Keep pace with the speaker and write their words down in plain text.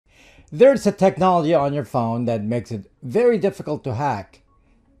There's a technology on your phone that makes it very difficult to hack.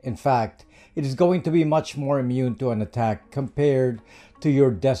 In fact, it is going to be much more immune to an attack compared to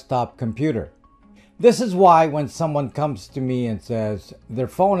your desktop computer. This is why when someone comes to me and says their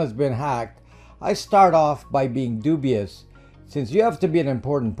phone has been hacked, I start off by being dubious, since you have to be an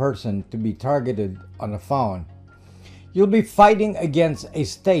important person to be targeted on a phone. You'll be fighting against a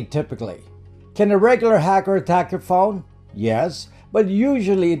state typically. Can a regular hacker attack your phone? Yes, but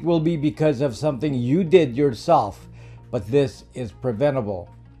usually it will be because of something you did yourself, but this is preventable.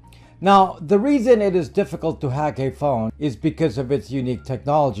 Now, the reason it is difficult to hack a phone is because of its unique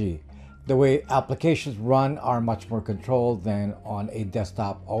technology. The way applications run are much more controlled than on a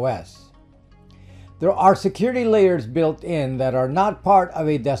desktop OS. There are security layers built in that are not part of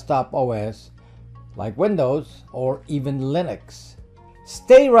a desktop OS, like Windows or even Linux.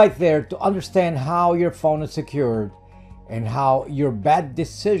 Stay right there to understand how your phone is secured and how your bad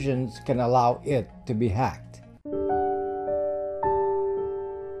decisions can allow it to be hacked.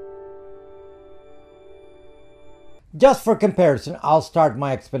 Just for comparison, I'll start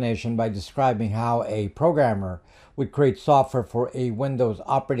my explanation by describing how a programmer would create software for a Windows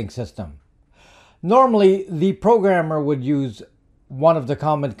operating system. Normally, the programmer would use one of the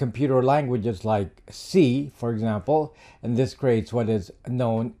common computer languages like C, for example, and this creates what is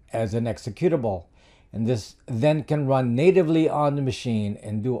known as an executable. And this then can run natively on the machine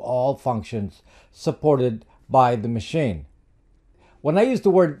and do all functions supported by the machine. When I use the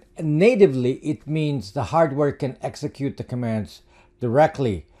word natively, it means the hardware can execute the commands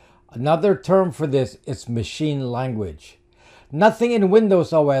directly. Another term for this is machine language. Nothing in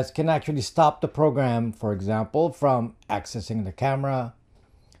Windows OS can actually stop the program, for example, from accessing the camera,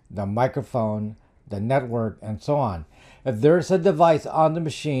 the microphone, the network, and so on. If there's a device on the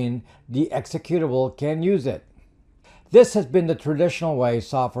machine, the executable can use it. This has been the traditional way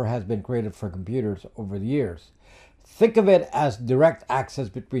software has been created for computers over the years. Think of it as direct access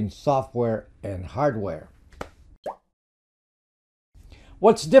between software and hardware.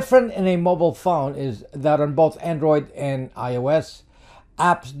 What's different in a mobile phone is that on both Android and iOS,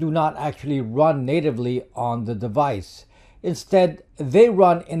 apps do not actually run natively on the device. Instead, they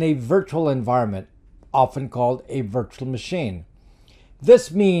run in a virtual environment, often called a virtual machine.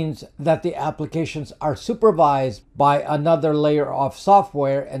 This means that the applications are supervised by another layer of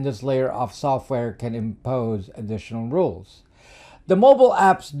software, and this layer of software can impose additional rules. The mobile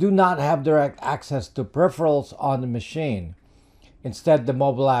apps do not have direct access to peripherals on the machine. Instead, the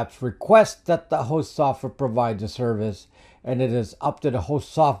mobile apps request that the host software provide the service, and it is up to the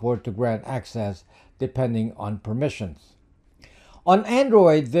host software to grant access depending on permissions. On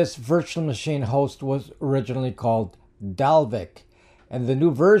Android, this virtual machine host was originally called Dalvik, and the new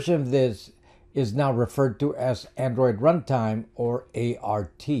version of this is now referred to as Android Runtime, or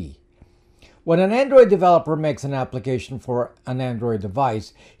ART. When an Android developer makes an application for an Android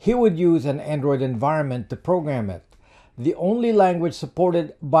device, he would use an Android environment to program it. The only language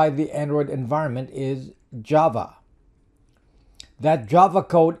supported by the Android environment is Java. That Java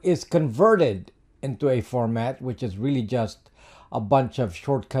code is converted into a format which is really just a bunch of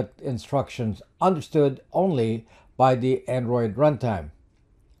shortcut instructions understood only by the Android runtime.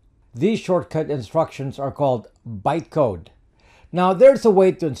 These shortcut instructions are called bytecode. Now, there's a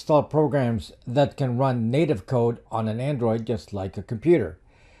way to install programs that can run native code on an Android just like a computer.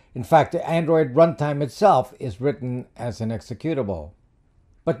 In fact, the Android runtime itself is written as an executable.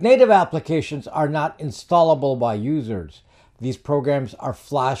 But native applications are not installable by users. These programs are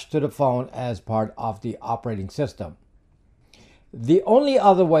flashed to the phone as part of the operating system. The only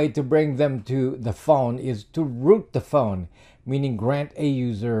other way to bring them to the phone is to root the phone, meaning grant a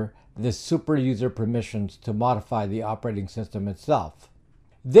user the super user permissions to modify the operating system itself.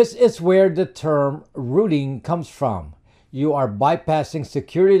 This is where the term rooting comes from. You are bypassing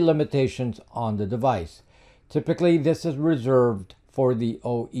security limitations on the device. Typically, this is reserved for the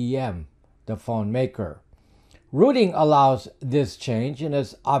OEM, the phone maker. Rooting allows this change and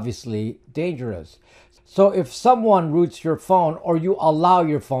is obviously dangerous. So if someone roots your phone or you allow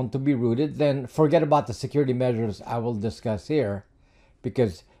your phone to be rooted, then forget about the security measures I will discuss here,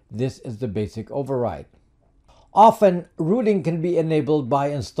 because this is the basic override. Often, rooting can be enabled by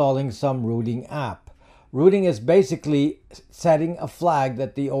installing some rooting app. Rooting is basically setting a flag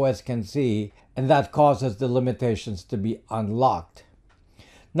that the OS can see, and that causes the limitations to be unlocked.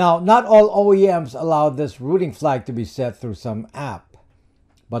 Now, not all OEMs allow this rooting flag to be set through some app,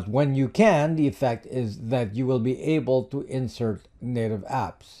 but when you can, the effect is that you will be able to insert native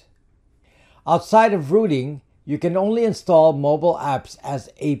apps. Outside of rooting, you can only install mobile apps as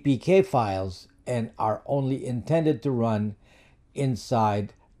APK files and are only intended to run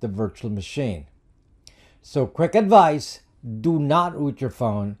inside the virtual machine. So quick advice, do not root your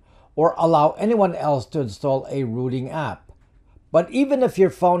phone or allow anyone else to install a rooting app. But even if your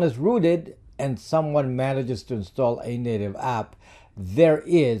phone is rooted and someone manages to install a native app, there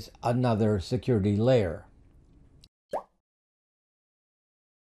is another security layer.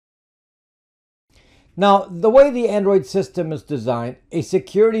 Now, the way the Android system is designed, a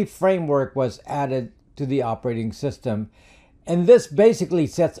security framework was added to the operating system, and this basically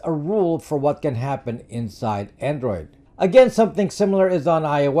sets a rule for what can happen inside Android. Again, something similar is on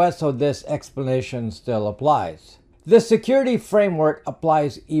iOS, so this explanation still applies. This security framework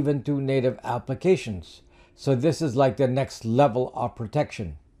applies even to native applications, so this is like the next level of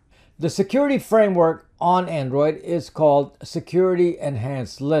protection. The security framework on Android is called Security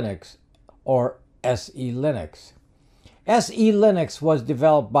Enhanced Linux, or SE Linux. SE Linux was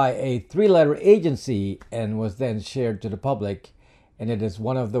developed by a three-letter agency and was then shared to the public, and it is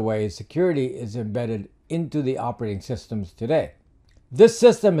one of the ways security is embedded into the operating systems today. This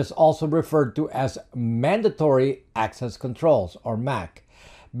system is also referred to as Mandatory Access Controls, or MAC.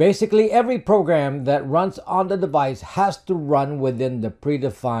 Basically, every program that runs on the device has to run within the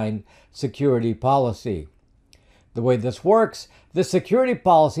predefined security policy. The way this works, the security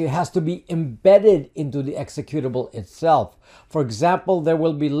policy has to be embedded into the executable itself. For example, there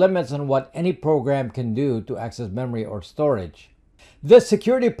will be limits on what any program can do to access memory or storage. This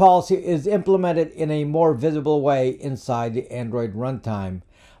security policy is implemented in a more visible way inside the Android runtime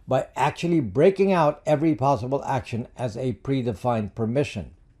by actually breaking out every possible action as a predefined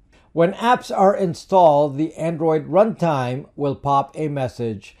permission. When apps are installed, the Android runtime will pop a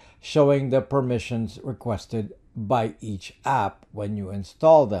message showing the permissions requested by each app when you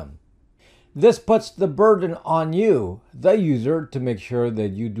install them. This puts the burden on you, the user, to make sure that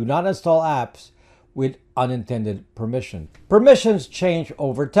you do not install apps with unintended permissions. Permissions change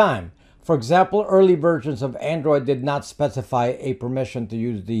over time. For example, early versions of Android did not specify a permission to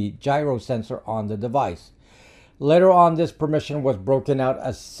use the gyro sensor on the device. Later on, this permission was broken out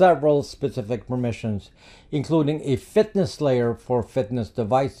as several specific permissions, including a fitness layer for fitness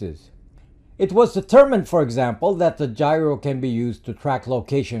devices. It was determined, for example, that the gyro can be used to track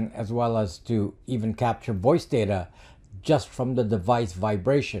location as well as to even capture voice data just from the device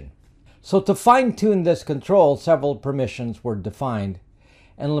vibration. So to fine-tune this control, several permissions were defined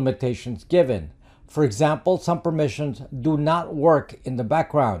and limitations given. For example, some permissions do not work in the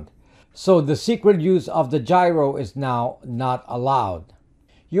background, so the secret use of the gyro is now not allowed.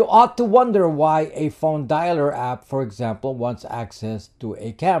 You ought to wonder why a phone dialer app, for example, wants access to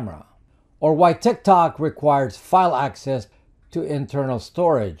a camera, or why TikTok requires file access to internal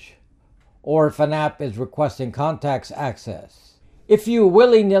storage, or if an app is requesting contacts access. If you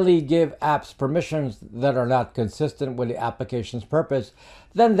willy-nilly give apps permissions that are not consistent with the application's purpose,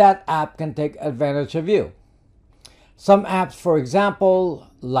 then that app can take advantage of you. Some apps, for example,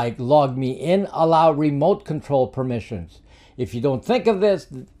 like Log Me In, allow remote control permissions. If you don't think of this,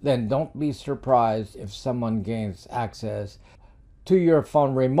 then don't be surprised if someone gains access to your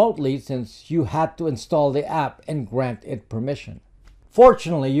phone remotely, since you had to install the app and grant it permission.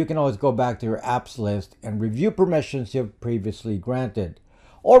 Fortunately, you can always go back to your apps list and review permissions you've previously granted,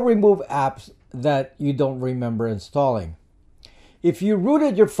 or remove apps that you don't remember installing. If you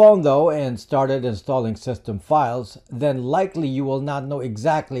rooted your phone though and started installing system files, then likely you will not know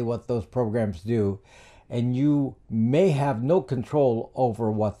exactly what those programs do, and you may have no control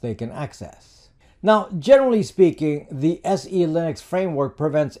over what they can access. Now, generally speaking, the SE Linux framework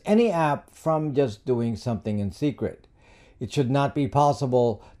prevents any app from just doing something in secret. It should not be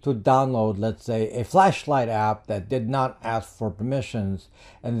possible to download, let's say, a flashlight app that did not ask for permissions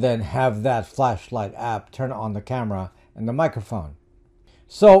and then have that flashlight app turn on the camera and the microphone.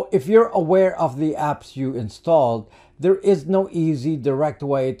 So if you're aware of the apps you installed, there is no easy, direct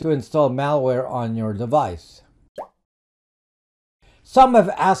way to install malware on your device. Some have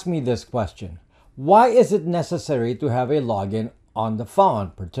asked me this question: why is it necessary to have a login on the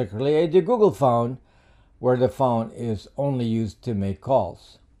phone, particularly the Google phone, where the phone is only used to make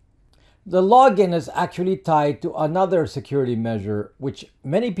calls? The login is actually tied to another security measure which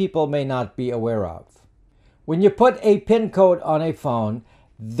many people may not be aware of. When you put a PIN code on a phone,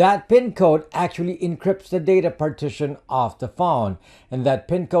 that PIN code actually encrypts the data partition of the phone, and that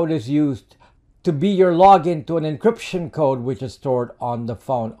PIN code is used to be your login to an encryption code which is stored on the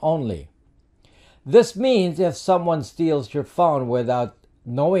phone only. This means if someone steals your phone without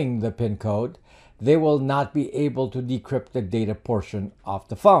knowing the PIN code, they will not be able to decrypt the data portion of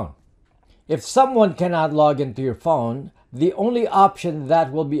the phone. If someone cannot log into your phone, the only option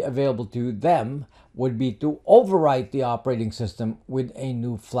that will be available to them would be to overwrite the operating system with a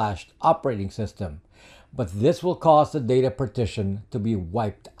new flashed operating system. But this will cause the data partition to be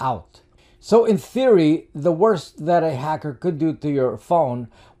wiped out. So in theory, the worst that a hacker could do to your phone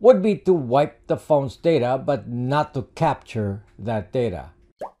would be to wipe the phone's data, but not to capture that data.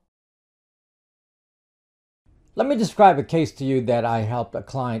 Let me describe a case to you that I helped a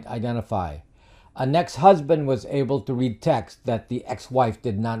client identify. An ex-husband was able to read text that the ex-wife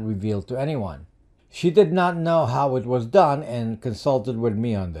did not reveal to anyone. She did not know how it was done and consulted with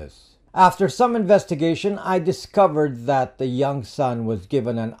me on this. After some investigation, I discovered that the young son was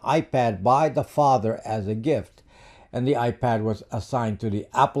given an iPad by the father as a gift, and the iPad was assigned to the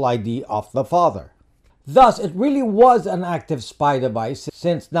Apple ID of the father. Thus, it really was an active spy device,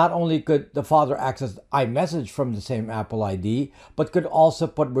 since not only could the father access iMessage from the same Apple ID, but could also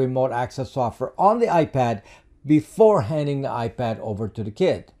put remote access software on the iPad before handing the iPad over to the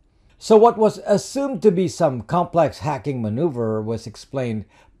kid. So what was assumed to be some complex hacking maneuver was explained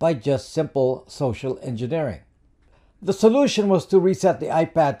by just simple social engineering. The solution was to reset the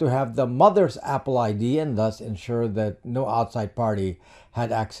iPad to have the mother's Apple ID and thus ensure that no outside party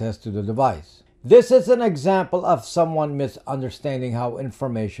had access to the device. This is an example of someone misunderstanding how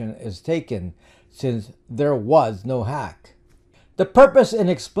information is taken, since there was no hack. The purpose in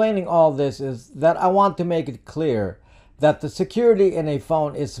explaining all this is that I want to make it clear that the security in a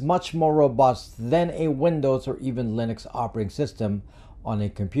phone is much more robust than a Windows or even Linux operating system on a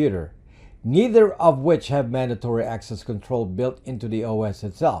computer, neither of which have mandatory access control built into the OS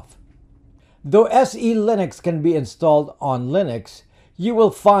itself. Though SE Linux can be installed on Linux, you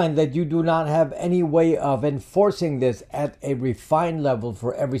will find that you do not have any way of enforcing this at a refined level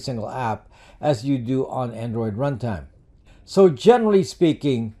for every single app as you do on Android runtime. So generally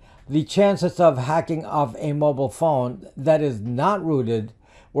speaking, the chances of hacking off a mobile phone that is not rooted,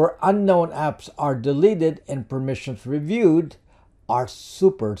 where unknown apps are deleted and permissions reviewed, are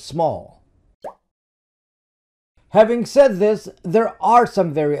super small. Having said this, there are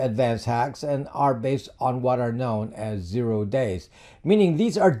some very advanced hacks and are based on what are known as 0 days, meaning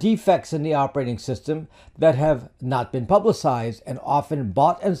these are defects in the operating system that have not been publicized and often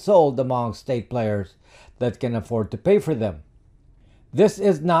bought and sold among state players that can afford to pay for them. This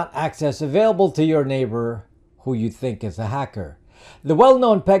is not access available to your neighbor who you think is a hacker. The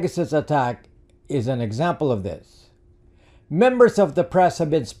well-known Pegasus attack is an example of this. Members of the press have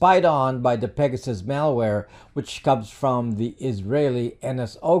been spied on by the Pegasus malware, which comes from the Israeli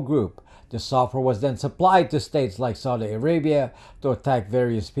NSO group. The software was then supplied to states like Saudi Arabia to attack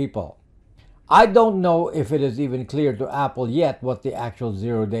various people. I don't know if it is even clear to Apple yet what the actual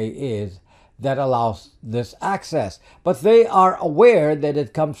 0 day is that allows this access, but they are aware that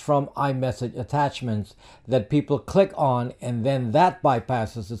it comes from iMessage attachments that people click on, and then that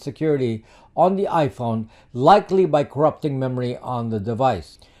bypasses the security on the iPhone, likely by corrupting memory on the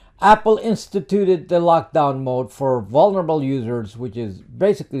device. Apple instituted the lockdown mode for vulnerable users, which is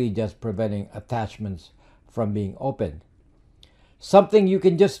basically just preventing attachments from being opened. Something you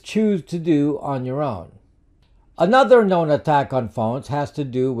can just choose to do on your own. Another known attack on phones has to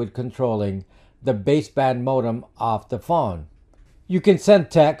do with controlling the baseband modem of the phone. You can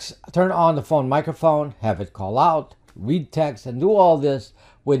send text, turn on the phone microphone, have it call out, read text, and do all this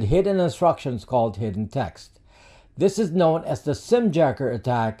with hidden instructions called hidden text. This is known as the SIM jacker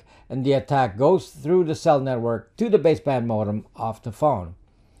attack, and the attack goes through the cell network to the baseband modem of the phone.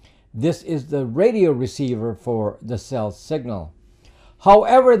 This is the radio receiver for the cell signal.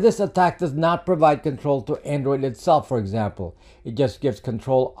 However, this attack does not provide control to Android itself, for example. It just gives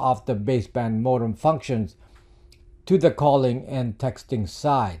control of the baseband modem functions to the calling and texting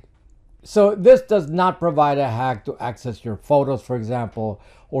side. So this does not provide a hack to access your photos, for example,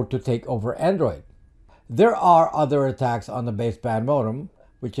 or to take over Android. There are other attacks on the baseband modem,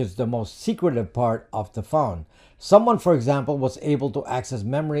 which is the most secretive part of the phone. Someone, for example, was able to access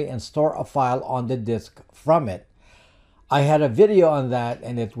memory and store a file on the disk from it. I had a video on that,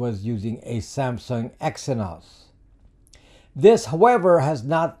 and it was using a Samsung Exynos. This, however, has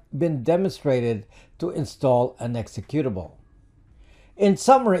not been demonstrated to install an executable. In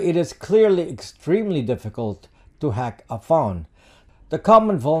summary, it is clearly extremely difficult to hack a phone. The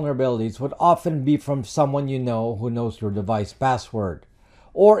common vulnerabilities would often be from someone you know who knows your device password,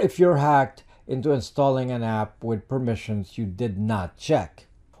 or if you're hacked into installing an app with permissions you did not check,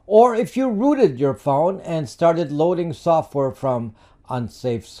 or if you rooted your phone and started loading software from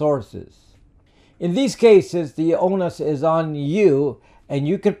unsafe sources. In these cases, the onus is on you, and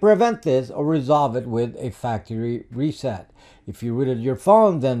you can prevent this or resolve it with a factory reset. If you rooted your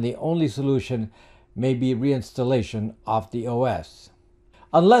phone, then the only solution may be reinstallation of the OS.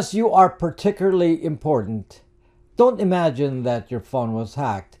 Unless you are particularly important, don't imagine that your phone was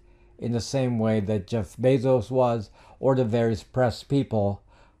hacked in the same way that Jeff Bezos was or the various press people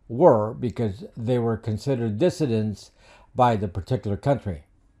were because they were considered dissidents by the particular country.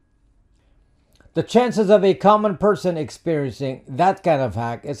 The chances of a common person experiencing that kind of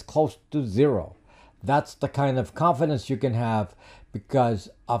hack is close to zero. That's the kind of confidence you can have because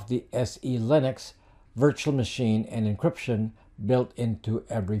of the SE Linux virtual machine and encryption built into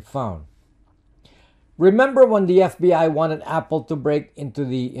every phone. Remember when the FBI wanted Apple to break into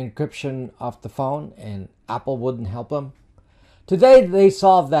the encryption of the phone and Apple wouldn't help them? Today they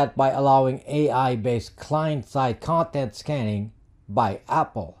solved that by allowing AI-based client-side content scanning by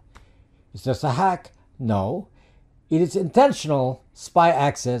Apple. Is this a hack? No. It is intentional spy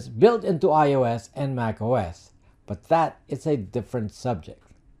access built into iOS and macOS. But that is a different subject.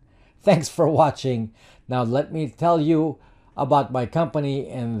 Thanks for watching. Now let me tell you about my company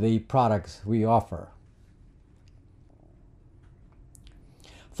and the products we offer.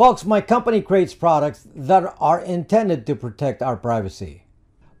 Folks, my company creates products that are intended to protect our privacy.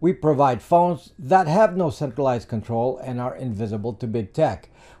 We provide phones that have no centralized control and are invisible to big tech.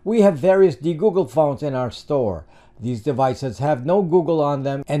 We have various de-Googled phones in our store. These devices have no Google on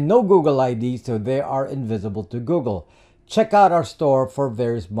them and no Google ID, so they are invisible to Google. Check out our store for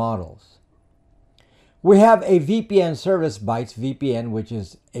various models. We have a VPN service, Bytes VPN, which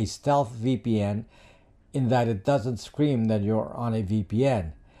is a stealth VPN in that it doesn't scream that you're on a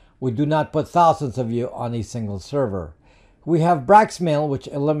VPN. We do not put thousands of you on a single server. We have Braxmail, which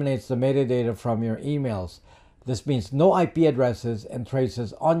eliminates the metadata from your emails. This means no IP addresses and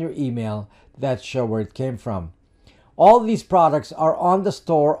traces on your email that show where it came from. All these products are on the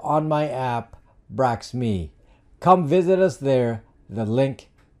store on my app, BraxMe. Come visit us there. The link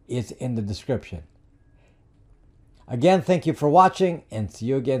is in the description. Again, thank you for watching and see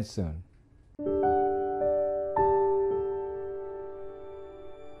you again soon.